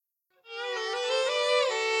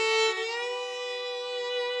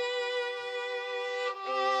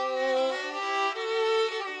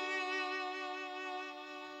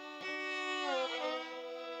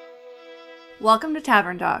Welcome to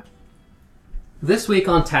Tavern Talk. This week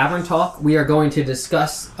on Tavern Talk, we are going to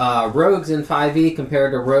discuss rogues in 5e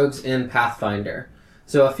compared to rogues in Pathfinder.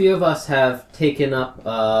 So a few of us have taken up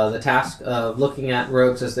the task of looking at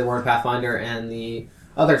rogues as they were in Pathfinder, and the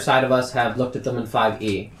other side of us have looked at them in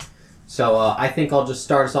 5e. So I think I'll just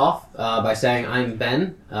start us off by saying I'm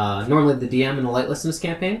Ben, normally the DM in the Lightlessness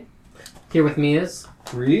campaign. Here with me is...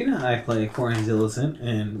 Reed. I play Corian Zillison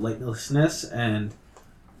in Lightlessness and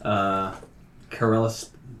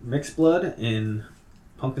Corellus Mixblood in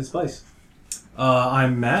Pumpkin Spice.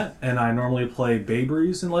 I'm Matt, and I normally play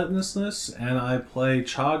Baybreeze in Lightlessness, and I play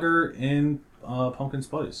Chogger in Pumpkin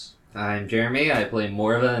Spice. I'm Jeremy. I play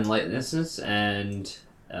Morva in Lightlessness and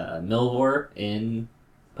Milvor in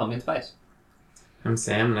Pumpkin Spice. I'm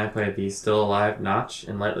Sam, and I play the Still Alive Notch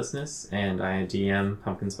in Lightlessness, and I DM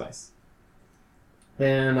Pumpkin Spice.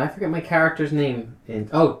 And I forget my character's name.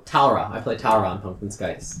 Talra. I play Talra in Pumpkin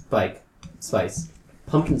Spice.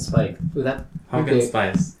 Pumpkin Spike. Ooh, that... Pumpkin okay.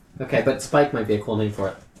 Spice. Okay, but Spike might be a cool name for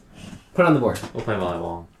it. Put it on the board. We'll play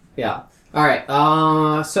volleyball. Yeah. Alright,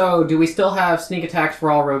 so do we still have sneak attacks for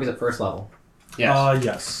all rogues at first level? Yes.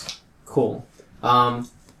 Yes. Cool.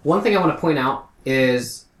 One thing I want to point out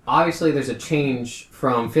is, obviously there's a change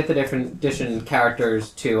from 5th edition characters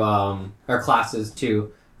to, or classes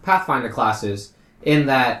to Pathfinder classes, in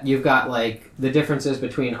that you've got, like, the differences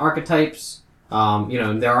between archetypes. There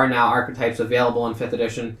are now archetypes available in 5th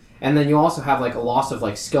edition, and then you also have, like, a loss of,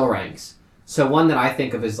 like, skill ranks. So one that I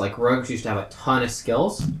think of is, like, rogues used to have a ton of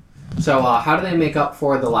skills. So how do they make up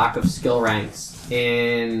for the lack of skill ranks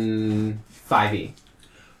in 5e?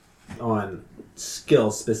 On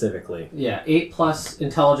skills specifically. Yeah, 8+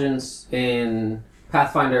 intelligence in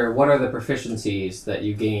Pathfinder. What are the proficiencies that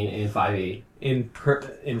you gain in 5e? In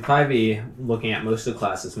 5e, looking at most of the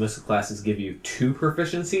classes give you 2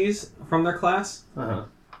 proficiencies from their class. Uh-huh.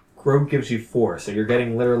 Rogue gives you 4, so you're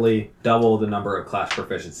getting literally double the number of class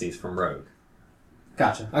proficiencies from Rogue.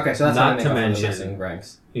 Gotcha. Okay, so that's Not how they to make up for the mention- missing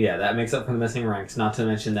ranks. Yeah, that makes up for the missing ranks. Not to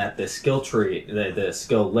mention that the skill tree, the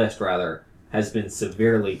skill list rather, has been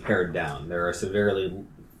severely pared down. There are severely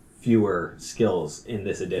fewer skills in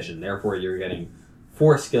this edition. Therefore, you're getting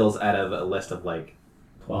 4 skills out of a list of like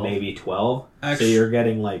 12. maybe 12. Actu- So you're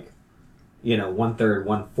getting like, 1/3,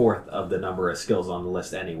 1/4 of the number of skills on the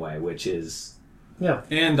list anyway, which is... Yeah.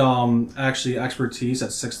 And actually, expertise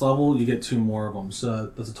at 6th level, you get 2 more of them,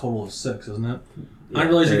 so that's a total of 6, isn't it? I didn't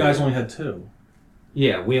realize you guys only had 2.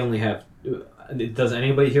 Yeah, we only have... Does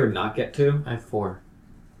anybody here not get 2? I have 4.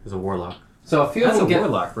 There's a Warlock. So a few of them get...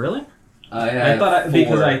 warlock, really? I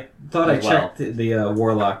Because I thought I as well. checked the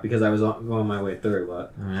warlock because I was going my way through,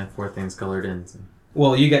 but... I have 4 things colored in. So.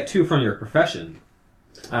 Well, you get 2 from your profession.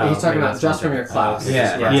 He's talking maybe about that's just one from your thing. class.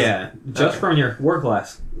 Yeah. Just Okay. from your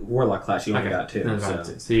warlock class, you only got 2. No, So. got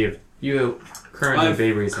 2. So you currently I've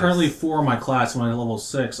Baybreeze currently has, 4 in my class. When I level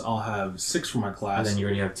 6, I'll have 6 for my and class, then you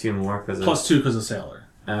already have 2 more because plus 2 because of Sailor.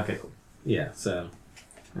 Okay, cool. Yeah, so...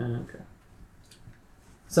 Okay.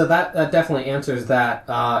 So that definitely answers that.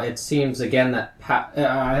 It seems, again, that...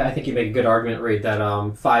 I think you make a good argument, Reed, that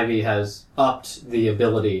 5e has upped the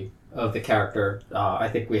ability of the character. I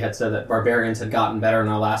think we had said that barbarians had gotten better in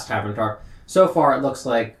our last Tavern Talk. So far, it looks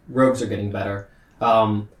like rogues are getting better.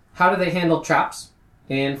 How do they handle traps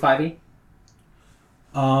in 5e?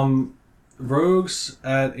 Rogues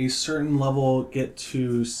at a certain level get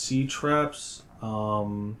to see traps.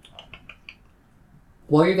 While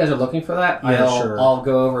you guys are looking for that, Yeah, I'll sure.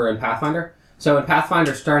 go over in Pathfinder. So in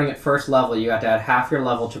Pathfinder, starting at first level, you have to add half your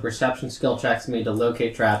level to perception skill checks made to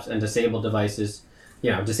locate traps and disable devices.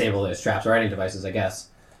 Disable those traps, or any devices, I guess.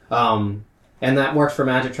 And that works for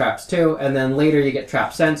magic traps too. And then later you get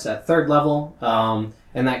trap sense at 3rd level.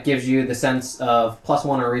 And that gives you the sense of +1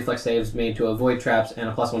 on reflex saves made to avoid traps and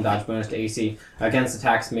a +1 dodge bonus to AC against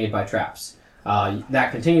attacks made by traps.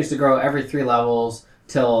 That continues to grow every 3 levels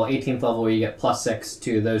till 18th level, where you get +6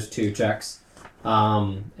 to those 2 checks.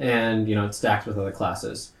 And, it stacks with other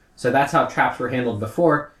classes. So that's how traps were handled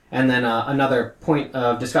before. And then another point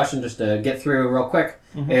of discussion, just to get through real quick,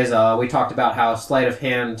 is we talked about how sleight of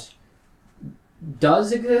hand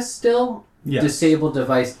does exist still. Yes. Disabled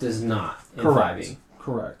device does not in Correct. 5e.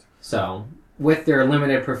 Correct. So, with their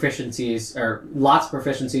limited proficiencies, or lots of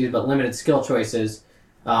proficiencies, but limited skill choices,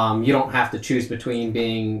 you don't have to choose between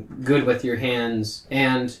being good with your hands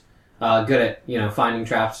and good at, finding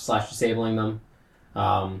traps / disabling them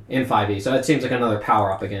in 5e. So it seems like another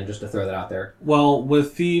power-up again, just to throw that out there. Well,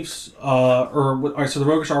 with thieves, so the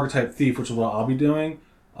roguish archetype thief, which is what I'll be doing,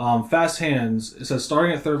 fast hands, it says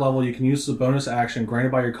starting at 3rd level, you can use the bonus action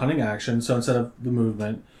granted by your cunning action, so instead of the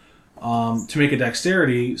movement, to make a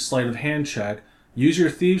dexterity sleight of hand check use your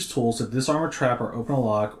thieves tools to disarm a trap or open a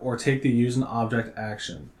lock, or take the use an object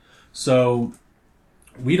action. So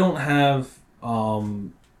we don't have.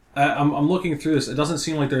 I'm looking through this. It doesn't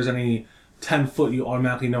seem like there's any 10-foot you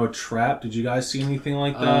automatically know a trap. Did you guys see anything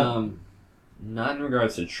like that? Not in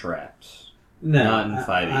regards to traps. No, Not in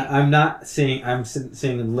 5e. I'm not seeing. I'm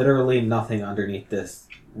seeing literally nothing underneath this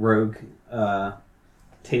rogue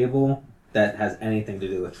table that has anything to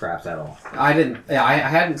do with traps at all. I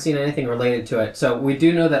hadn't seen anything related to it. So we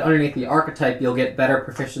do know that underneath the archetype, you'll get better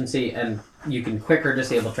proficiency and you can quicker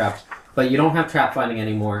disable traps. But you don't have trap finding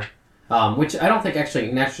anymore, which I don't think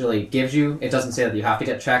actually naturally gives you. It doesn't say that you have to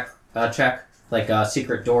get check like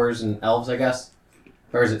secret doors and elves, I guess,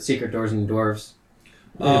 or is it secret doors and dwarves?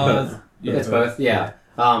 Both. It's both. Yeah.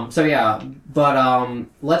 But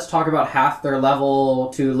let's talk about half their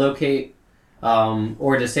level to locate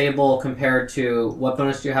or disable compared to what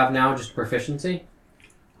bonus do you have now? Just proficiency?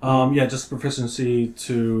 Just proficiency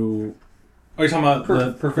to. Are you talking about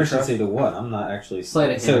the Proficiency to what? I'm not actually. Sleight of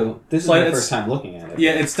hand. So this is Sleight- my it's- first time looking at it.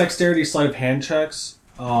 Yeah, it's dexterity, sleight of hand checks.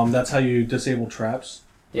 That's how you disable traps.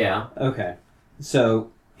 Yeah. Okay.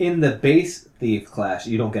 So in the base thief class,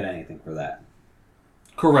 you don't get anything for that.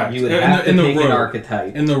 Correct. You would have to take an rogue.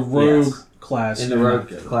 archetype. In the rogue Yes. class. In the you rogue don't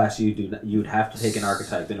get it. class, you would have to take an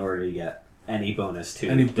archetype in order to get any bonus to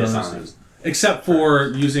Any disarming. bonuses. Except for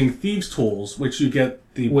using thieves' tools, which you get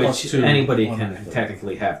the plus Which 2. anybody can automatically.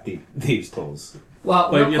 technically have these tools. Well,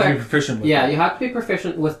 But real you have to be quick, proficient with yeah, it. you have to be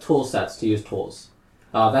proficient with tool sets to use tools.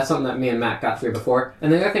 That's something that me and Matt got through before.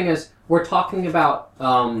 And the other thing is, we're talking about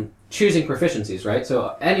choosing proficiencies, right?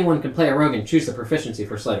 So anyone can play a rogue and choose the proficiency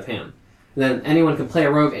for sleight of hand. And then anyone can play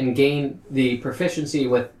a rogue and gain the proficiency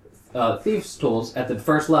with thieves' tools at the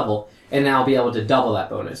first level, and now be able to double that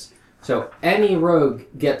bonus. So any rogue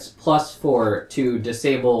gets +4 to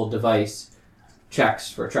disable device checks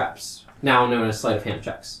for traps, now known as sleight of hand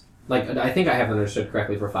checks. Like, I think I have understood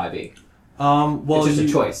correctly for 5e. Well, It's just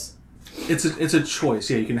a choice. It's a choice.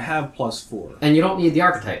 Yeah, you can have +4. And you don't need the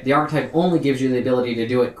archetype. The archetype only gives you the ability to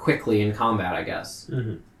do it quickly in combat, I guess.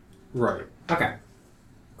 Mm-hmm. Right. Okay.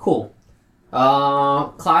 Cool.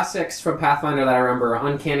 Classics from Pathfinder that I remember: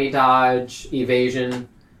 Uncanny Dodge, Evasion.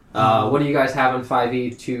 What do you guys have in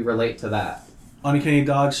 5e to relate to that? Uncanny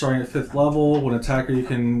Dodge starting at 5th level. When an attacker you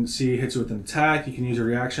can see hits you with an attack, you can use a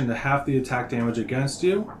reaction to half the attack damage against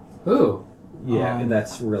you. Ooh. Yeah, Um,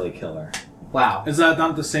 that's really killer. Wow. Is that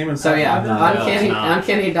not the same in So yeah, Pathfinder? No, uncanny, it's not.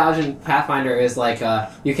 uncanny Dodge in Pathfinder is like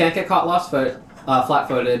you can't get caught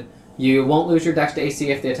flat-footed. You won't lose your dex to AC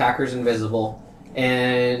if the attacker's invisible,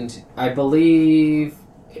 and I believe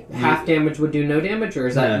half damage would do no damage, or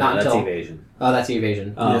is that not that's until? evasion. Oh, that's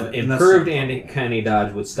evasion. Yeah, and that's- Improved uncanny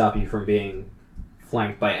dodge would stop you from being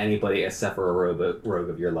flanked by anybody except for a rogue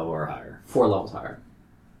of your level or higher. 4 levels higher.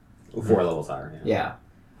 4 levels higher. Yeah.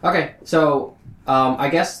 Yeah. Okay, so I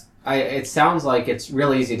guess it sounds like it's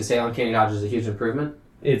real easy to say Uncanny Dodge is a huge improvement.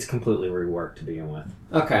 It's completely reworked to begin with.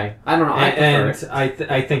 Okay, I don't know. I prefer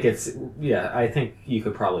it. I think it's I think you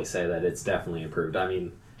could probably say that it's definitely improved. I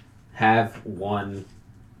mean, have one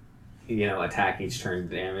attack each turn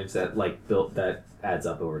damage that adds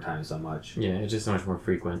up over time so much. Yeah, it's just so much more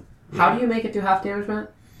frequent. How do you make it do half damage,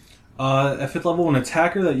 Matt? At 5th level, an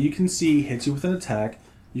attacker that you can see hits you with an attack.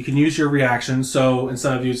 You can use your reaction. So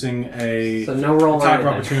instead of using a So no roll or attack of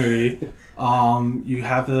anything. opportunity, you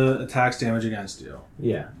have the attack's damage against you.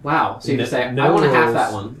 Yeah. Wow. So you just say, No I want to half rolls.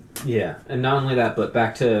 that one. Yeah, and not only that, but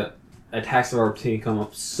back to attacks of opportunity come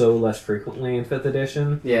up so less frequently in 5th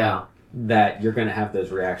edition Yeah. that you're going to have those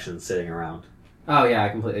reactions sitting around. Oh yeah, I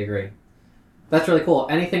completely agree. That's really cool.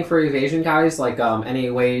 Anything for evasion, guys? Like any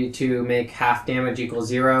way to make half damage equal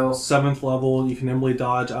 0? 7th level, you can nimbly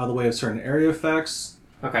dodge out of the way of certain area effects,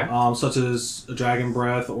 Okay. such as a Dragon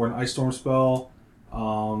Breath or an Ice Storm spell.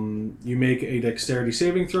 You make a dexterity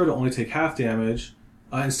saving throw to only take half damage.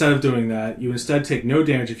 Instead of doing that, you instead take no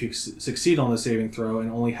damage if you succeed on the saving throw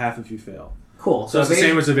and only half if you fail. Cool. So it's the evasion-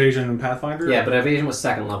 same as evasion in Pathfinder? Yeah, but evasion was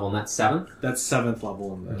 2nd level, and that's 7th? That's 7th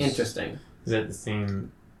level in this. Interesting. Is that the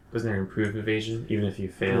same? Wasn't there improved evasion? Even if you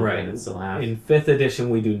fail, Right. it's still half. In 5th edition,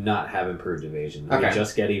 we do not have improved evasion. Okay. We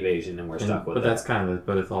just get evasion and we're stuck with but it. that's kind of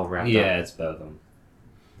both all wrapped up. Yeah, it's both of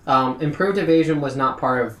them. Improved evasion was not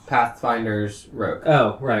part of Pathfinder's rogue.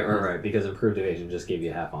 Oh, right. Because improved evasion just gave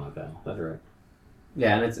you half on a fail. That's right.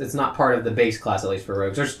 Yeah, and it's not part of the base class, at least for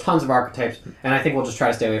rogues. There's tons of archetypes, and I think we'll just try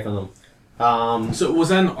to stay away from them. So was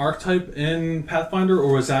that an archetype in Pathfinder,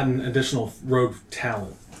 or was that an additional rogue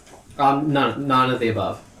talent? None of the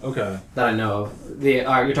above Okay. that I know of. You're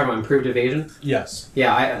talking about improved evasion? Yes.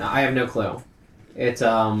 Yeah, I have no clue. It's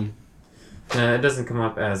It doesn't come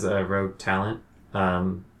up as a rogue talent.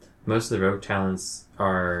 most of the rogue talents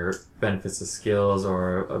are benefits of skills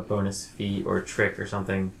or a bonus feat or trick or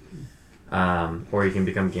something. Or you can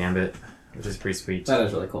become Gambit, which is pretty sweet. That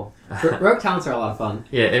is really cool. Rogue talents are a lot of fun.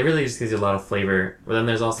 Yeah, it really just gives you a lot of flavor. But then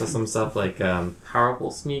there's also some stuff like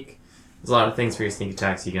powerful sneak. There's a lot of things for your sneak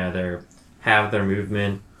attacks. You can either have their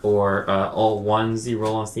movement or all ones you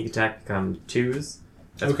roll on sneak attack become 2s.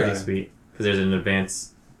 That's Okay. pretty sweet. Because there's an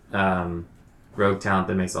advanced rogue talent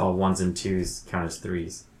that makes all 1s and 2s count as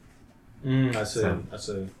 3s. I see. So- I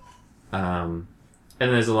see. And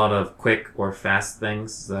there's a lot of quick or fast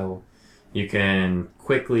things. So you can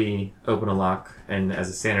quickly open a lock and as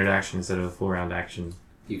a standard action instead of a full round action.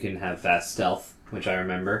 You can have fast stealth, which I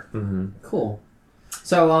remember. Mm-hmm. Cool.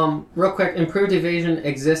 So, real quick, improved evasion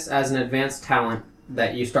exists as an advanced talent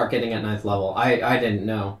that you start getting at 9th level. I didn't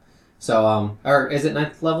know. So, or is it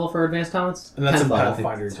 9th level for advanced talents? And that's 10th a level.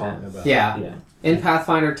 Pathfinder you're talking about. Yeah. Yeah. In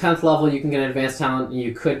Pathfinder, 10th level, you can get an advanced talent, and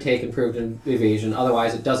you could take improved evasion.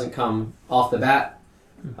 Otherwise, it doesn't come off the bat.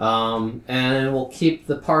 And we'll keep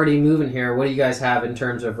the party moving here. What do you guys have in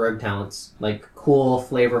terms of rogue talents? Like cool,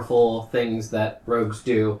 flavorful things that rogues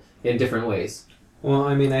do in different ways. Well,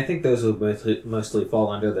 I mean, I think those would mostly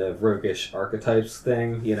fall under the roguish archetypes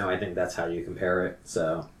thing. You know, I think that's how you compare it.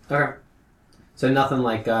 So Okay. So nothing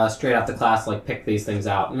like straight out the class, like pick these things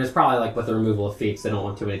out. And it's probably like with the removal of feats, they don't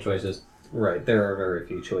want too many choices. right, there are very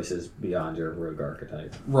few choices beyond your rogue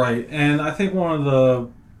archetype. Right, and I think one of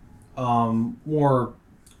the more...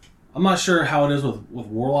 I'm not sure how it is with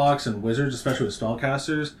warlocks and wizards, especially with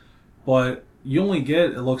spellcasters, but you only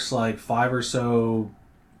get, it looks like, 5 or so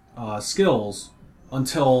skills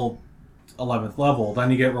until 11th level. Then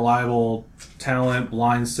you get reliable talent,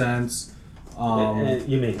 blind sense, And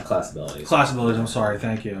you mean class abilities. class abilities, I'm sorry,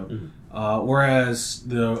 thank you. Whereas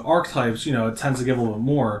the archetypes, it tends to give a little bit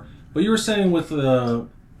more. But you were saying with the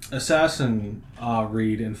assassin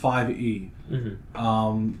read in 5e,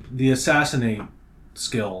 the assassinate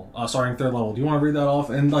skill starting 3rd level. Do you want to read that off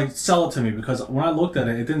and sell it to me? Because when I looked at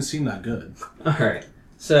it, it didn't seem that good. Alright,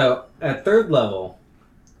 so at 3rd level,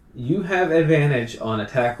 you have advantage on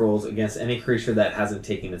attack rolls against any creature that hasn't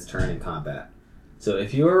taken its turn in combat. So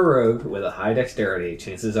if you are a rogue with a high dexterity,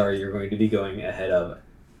 chances are you're going to be going ahead of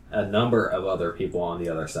a number of other people on the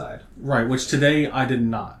other side. Right, which today I did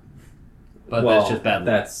not. But Well, that's just bad luck.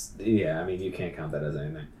 That's, yeah, I mean, you can't count that as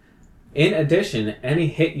anything. In addition, any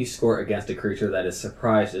hit you score against a creature that is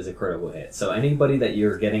surprised is a critical hit. So anybody that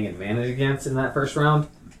you're getting advantage against in that first round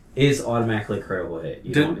is automatically a critical hit.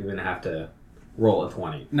 You don't even have to roll a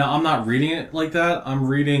 20. Now, I'm not reading it like that. I'm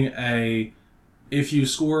reading if you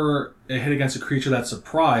score a hit against a creature that's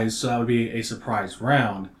surprised, so that would be a surprise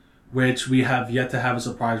round, which we have yet to have a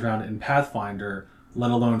surprise round in Pathfinder,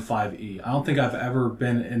 let alone 5e. I don't think I've ever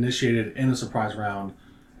been initiated in a surprise round,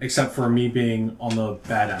 except for me being on the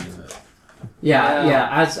bad end of it.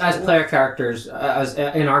 Yeah. As player characters, as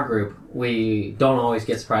in our group, we don't always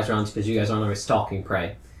get surprise rounds because you guys aren't always stalking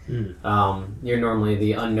prey. You're normally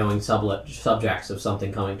the unknowing subjects of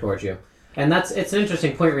something coming towards you. And it's an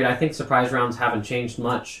interesting point, Reed. I think surprise rounds haven't changed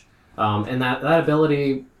much. And that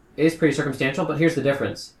ability is pretty circumstantial, but here's the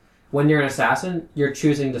difference. When you're an assassin, you're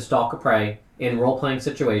choosing to stalk a prey in role-playing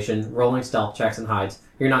situation, rolling stealth checks and hides.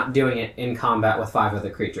 You're not doing it in combat with 5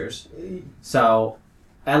 other creatures. So,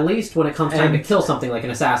 at least when it comes time to kill something like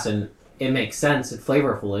an assassin, it makes sense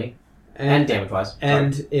flavorfully and damage-wise.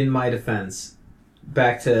 And in my defense,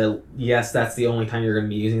 back to, yes, that's the only time you're going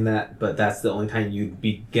to be using that, but that's the only time you'd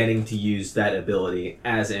be getting to use that ability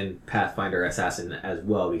as in Pathfinder Assassin as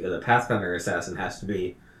well, because a Pathfinder Assassin has to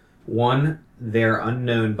be, 1, they're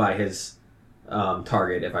unknown by his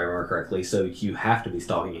target, if I remember correctly, so you have to be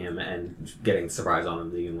stalking him and getting surprise on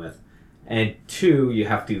him to begin with. And 2, you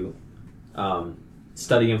have to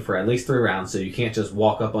study him for at least 3 rounds, so you can't just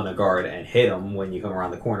walk up on a guard and hit him when you come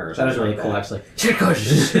around the corner or That something is really like cool, that. actually.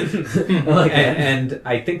 I like that. And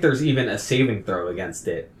I think there's even a saving throw against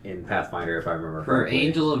it in Pathfinder, if I remember For correctly.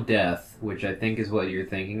 Angel of Death, which I think is what you're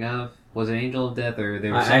thinking of, was it Angel of Death or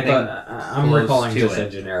there was I something? I'm close recalling to just it. a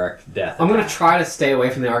generic death. I'm going to attack. try to stay away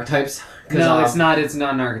from the archetypes. No, it's not. It's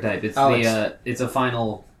not an archetype. It's Oh, it's a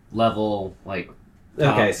final level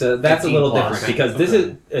Okay, so that's a 15 little plus. different because this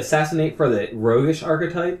is assassinate for the roguish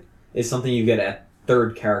archetype is something you get at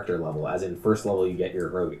 3rd character level, as in 1st level you get your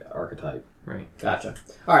rogue archetype. Right. Gotcha.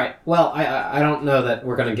 All right. Well, I don't know that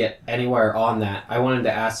we're going to get anywhere on that. I wanted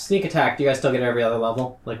to ask, sneak attack, do you guys still get every other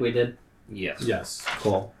level like we did? Yes. Yes.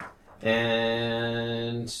 Cool.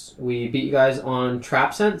 And we beat you guys on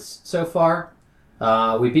trap sense so far.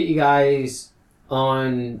 We beat you guys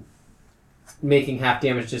on making half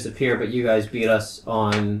damage disappear, but you guys beat us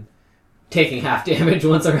on taking half damage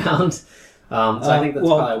once around. So I think that's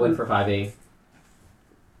well- probably a win for 5e.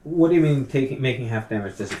 What do you mean making half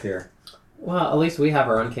damage disappear? Well, at least we have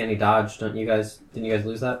our uncanny dodge, don't you guys? Didn't you guys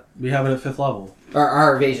lose that? We have it at 5th level. Or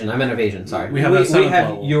our evasion. I meant evasion. Sorry. We have it at 7th have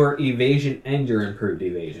level. your evasion and your improved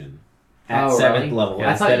evasion at Oh, 7th really? level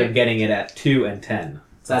I thought instead you- of getting it at 2 and 10.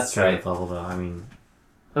 That's right. level though. I mean,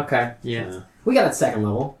 Okay. yeah. We got it 2nd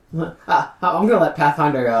level. I'm gonna let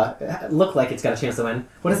Pathfinder look like it's got a chance to win.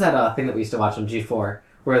 What is that thing that we used to watch on G4,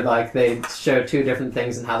 where like they show 2 different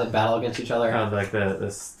things and how they battle against each other? Like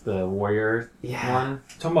the warrior Yeah. one.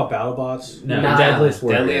 Talking about battle bots. No, Nah. Deadliest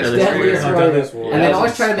Warrior. Deadliest Deadliest Oh, Warrior. Deadliest Warrior. And Yeah, they'd that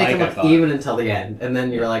always was try to make Spike, them I look thought. even until the end, and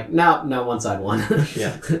then you're like, no, one side won.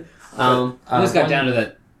 Yeah. It just got one- down to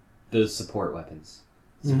that those support weapons.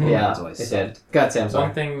 Mhm. Yeah, That's always it sucked. did. God, Sam, One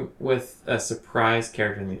sorry. thing with a surprise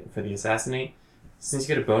character for the assassinate, since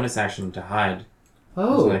you get a bonus action to hide,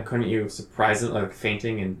 Oh, like, couldn't you surprise it like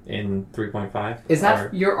fainting in 3.5? is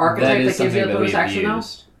that your archetype That that, is gives you something a that bonus we've action now?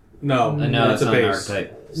 used. No, No, it's it's a not an base.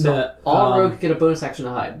 archetype. So, All rogues get a bonus action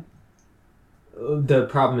to hide. the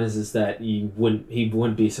problem is that he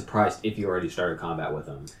wouldn't be surprised if you already started combat with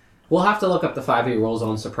him. We'll have to look up the 5e rules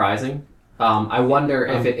on surprising. I wonder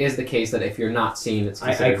if it is the case that if you're not seen, it's I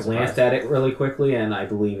considered a glanced surprise. at it really quickly, and I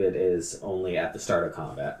believe it is only at the start of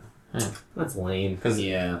combat. That's lame. Because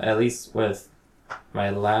Yeah. at least with my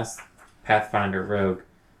last Pathfinder rogue,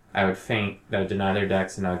 I would faint, that would deny their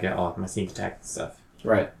dex, and I would get all of my sneak attack and stuff.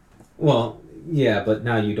 Right. Well, yeah, but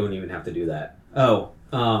now you don't even have to do that. Oh,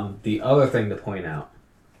 the other thing to point out,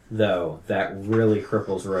 though, that really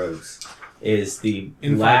cripples rogues is the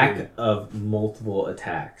In lack fighting. of multiple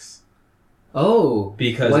attacks. Oh.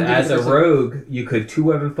 Because When did as you a get this- rogue, you could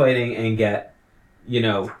 2-weapon fighting and get,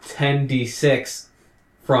 10d6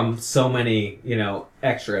 from so many,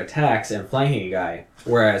 extra attacks and flanking a guy.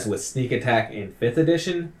 Whereas with sneak attack in 5th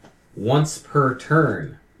edition, once per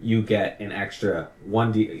turn, you get an extra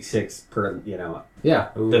 1d6 per, Yeah.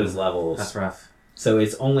 those levels. That's rough. So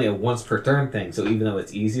it's only a once per turn thing. So even though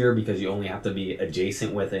it's easier because you only have to be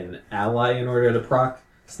adjacent with an ally in order to proc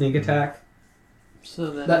sneak attack.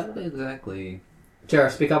 So then, That- what exactly?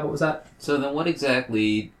 Jared, speak up. What was that? So then, what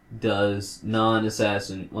exactly does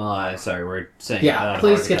non-assassin? Well, sorry, we're saying. Yeah,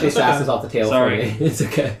 please get these That's okay. asses off the table Sorry. for me. It's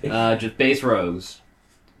okay. Just base rogues.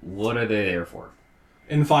 What are they there for?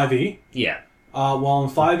 In 5e, Yeah. well, in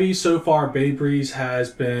 5e so far, Bay Breeze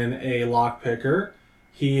has been a lockpicker.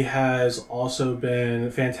 He has also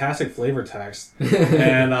been fantastic flavor text.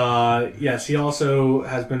 And yes, he also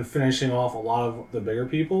has been finishing off a lot of the bigger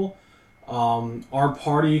people. Our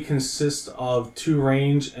party consists of 2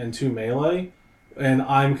 range and 2 melee, and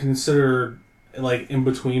I'm considered like in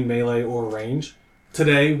between melee or range.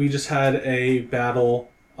 Today we just had a battle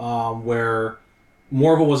where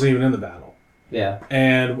Morva wasn't even in the battle, Yeah.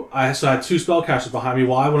 and I had 2 spellcasters behind me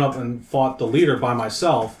while I went up and fought the leader by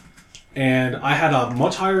myself, and I had a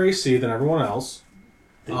much higher AC than everyone else.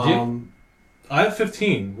 Did you? I have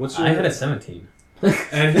 15. What's your? I had a 17.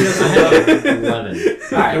 And he has 11. 11.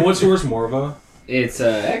 All right. And what's yours, Morva? It's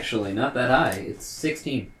actually not that high. It's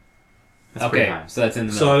 16. That's pretty Okay, high. so that's in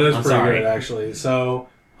the middle. So it is I'm pretty sorry. good, actually. So,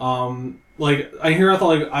 I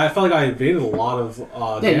felt like I evaded a lot of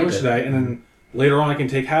Yeah, you damage did. today, and then later on I can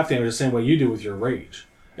take half damage the same way you do with your rage.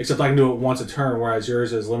 Except I can do it once a turn, whereas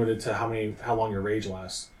yours is limited to how long your rage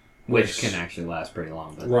lasts. Which can actually last pretty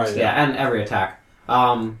long. But Right. Yeah, and every attack.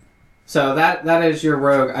 So that is your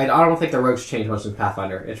rogue. I don't think the rogues change much in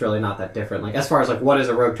Pathfinder. It's really not that different. Like as far as like what is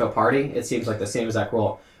a rogue to a party, it seems like the same exact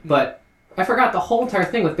rule. But I forgot the whole entire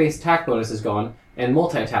thing with base attack bonuses going and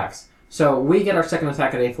multi attacks. So we get our second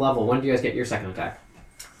attack at 8th level. When do you guys get your second attack?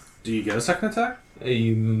 Do you get a second attack?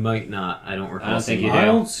 You might not. I don't recall. I don't think seeing you it. I do.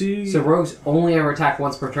 don't see. So rogues only ever attack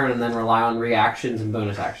once per turn and then rely on reactions and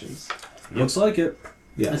bonus actions. Looks like it.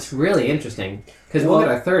 That's really interesting because we'll get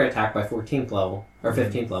our third attack by 14th level or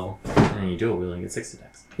 15th level. And you do it, we'll get 6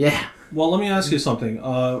 attacks. Yeah. Well, let me ask you something.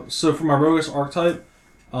 So for my Roguish archetype,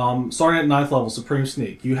 starting at 9th level, Supreme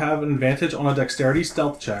Sneak, you have an advantage on a Dexterity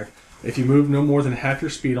Stealth check if you move no more than half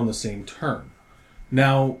your speed on the same turn.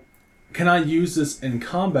 Now, can I use this in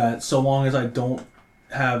combat so long as I don't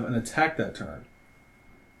have an attack that turn?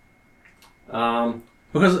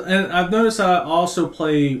 Because and I've noticed that I also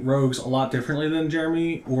play rogues a lot differently than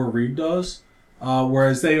Jeremy or Reed does,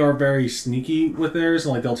 whereas they are very sneaky with theirs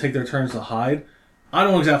and like they'll take their turns to hide. I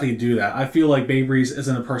don't exactly do that. I feel like Bay Breeze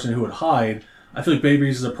isn't a person who would hide. I feel like Bay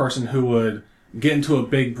Breeze is a person who would get into a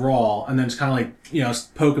big brawl and then just kind of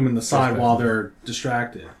like poke them in the side while they're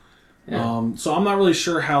distracted. Yeah. So I'm not really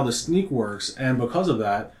sure how the sneak works, and because of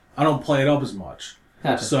that, I don't play it up as much.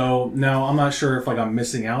 Gotcha. So now I'm not sure if like I'm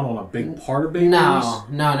missing out on a big part of Bay Breeze.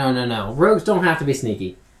 No. Rogues don't have to be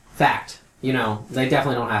sneaky. Fact. You know, they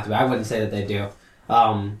definitely don't have to be. I wouldn't say that they do.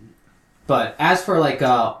 But as for like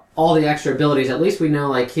all the extra abilities, at least we know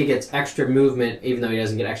like he gets extra movement, even though he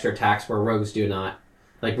doesn't get extra attacks, where rogues do not.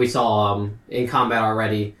 Like we saw in combat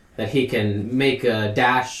already that he can make a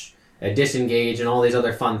dash, a disengage, and all these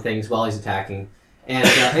other fun things while he's attacking. And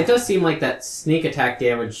it does seem like that sneak attack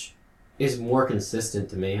damage is more consistent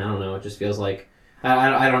to me. I don't know. It just feels like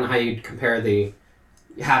I don't know how you'd compare the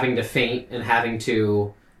having to feint and having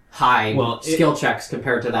to hide skill checks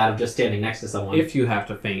compared to that of just standing next to someone. If you have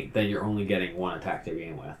to feint, then you're only getting one attack to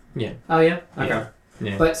begin with. Oh yeah. Okay.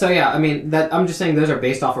 Yeah. But so yeah, I mean that I'm just saying those are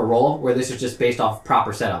based off a roll, where this is just based off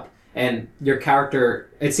proper setup. And your character,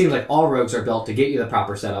 it seems like all rogues are built to get you the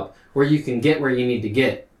proper setup, where you can get where you need to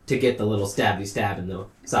get the little stabby stab in the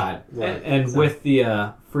side. And with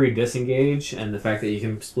the free disengage and the fact that you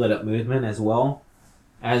can split up movement as well,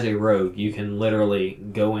 as a rogue, you can literally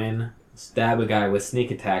go in, stab a guy with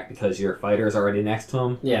sneak attack because your fighter is already next to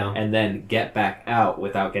him, Yeah. and then get back out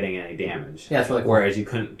without getting any damage. Yeah, that's really cool. Whereas you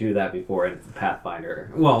couldn't do that before in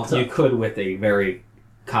Pathfinder. Well, So- you could with a very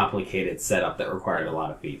complicated setup that required a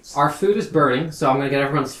lot of feats. Our food is burning, so I'm going to get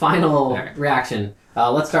everyone's final Alright. reaction.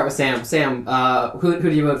 Let's start with Sam. Sam, who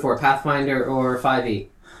do you vote for, Pathfinder or 5e?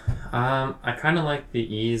 I kind of like the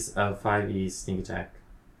ease of 5e's sneak attack.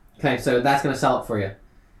 Okay, so that's going to sell it for you.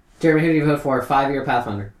 Jeremy, who do you vote for, 5e or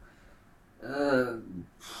Pathfinder?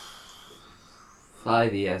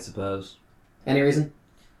 5e, I suppose. Any reason?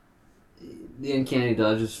 The uncanny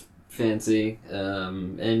dodge is fancy,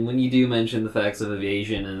 and when you do mention the facts of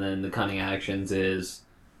evasion and then the cunning actions is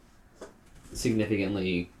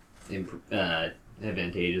significantly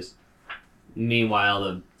advantageous. Meanwhile,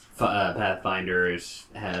 the Pathfinders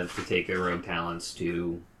have to take their rogue talents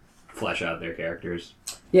to flesh out their characters.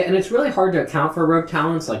 Yeah, and it's really hard to account for rogue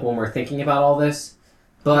talents, like when we're thinking about all this.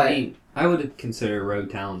 But I would consider rogue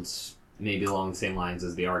talents maybe along the same lines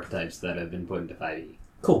as the archetypes that have been put into 5e.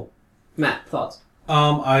 cool. Matt, thoughts?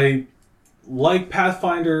 I like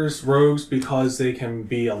Pathfinder's rogues because they can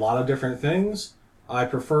be a lot of different things. I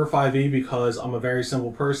prefer 5e because I'm a very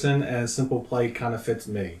simple person and simple play kind of fits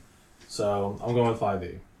me. So I'm going with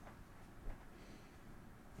 5e.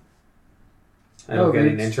 I don't get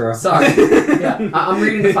an intro. Sorry. Yeah, I'm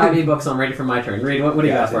reading the 5e book, so I'm ready for my turn. Reed, what do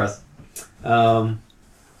you got for us?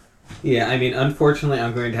 Yeah, I mean, unfortunately,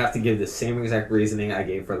 I'm going to have to give the same exact reasoning I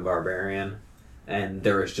gave for the Barbarian, and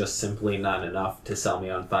there is just simply not enough to sell me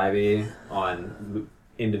on 5e on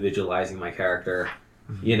individualizing my character.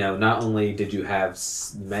 You know, not only did you have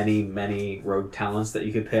many rogue talents that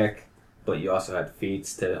you could pick, but you also had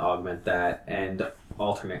feats to augment that and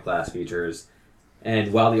alternate class features.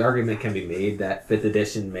 And while the argument can be made that 5th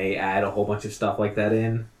edition may add a whole bunch of stuff like that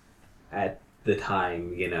in, at the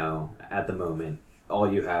time, you know, at the moment,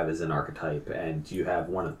 all you have is an archetype, and you have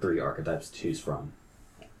one of 3 archetypes to choose from.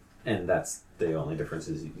 And that's the only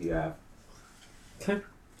differences you have. Okay.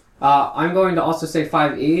 I'm going to also say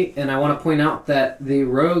 5e, and I want to point out that the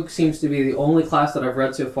Rogue seems to be the only class that I've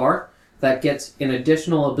read so far that gets an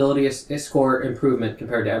additional ability score improvement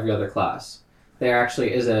compared to every other class. There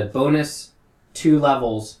actually is a bonus 2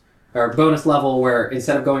 levels, or bonus level where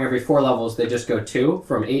instead of going every 4 levels, they just go 2.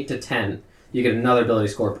 From 8 to 10, you get another ability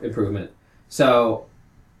score improvement. So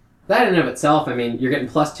that in and of itself, I mean, you're getting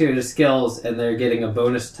 +2 to skills, and they're getting a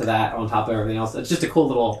bonus to that on top of everything else. It's just a cool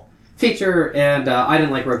little feature, and I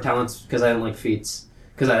didn't like rogue talents because I didn't like feats,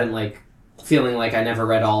 because I didn't like feeling like I never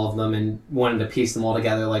read all of them and wanted to piece them all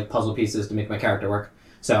together like puzzle pieces to make my character work.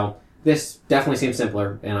 So this definitely seems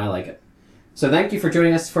simpler, and I like it. So thank you for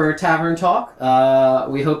joining us for Tavern Talk.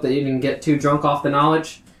 We hope that you didn't get too drunk off the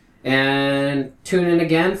knowledge, and tune in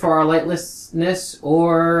again for our Lightlessness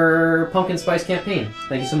or Pumpkin Spice campaign.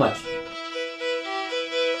 Thank you so much.